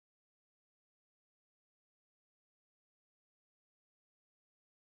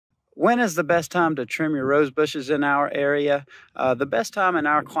When is the best time to trim your rose bushes in our area? The best time in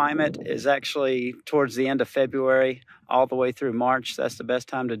our climate is actually towards the end of February all the way through March. That's the best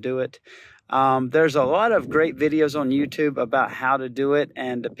time to do it. There's a lot of great videos on YouTube about how to do it,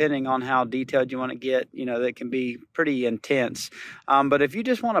 and depending on how detailed you want to get, that can be pretty intense. But if you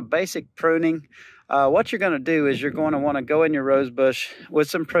just want a basic pruning, what you're going to do is you're going to want to go in your rose bush with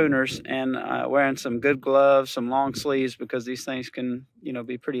some pruners and wearing some good gloves, some long sleeves, because these things can,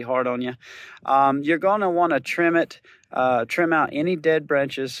 be pretty hard on you. You're going to want to trim out any dead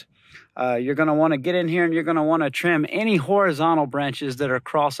branches. You're going to want to get in here and you're going to want to trim any horizontal branches that are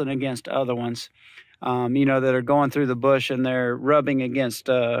crossing against other ones, that are going through the bush and they're rubbing against,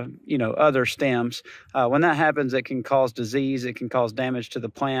 other stems. When that happens, it can cause disease. It can cause damage to the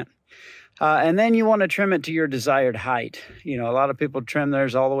plant. And then you want to trim it to your desired height. A lot of people trim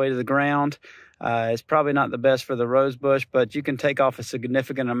theirs all the way to the ground. It's probably not the best for the rose bush, but you can take off a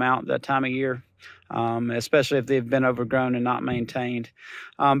significant amount that time of year, especially if they've been overgrown and not maintained.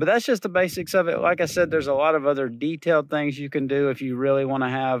 But that's just the basics of it. Like I said, there's a lot of other detailed things you can do if you really want to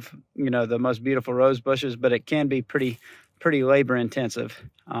have, the most beautiful rose bushes, but it can be pretty labor intensive.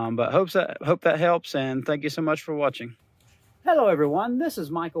 But hope that helps, and thank you so much for watching. Hello everyone, this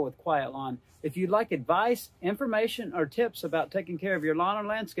is Michael with Quiet Lawn. If you'd like advice, information, or tips about taking care of your lawn or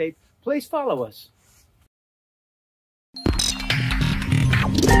landscape, please follow us.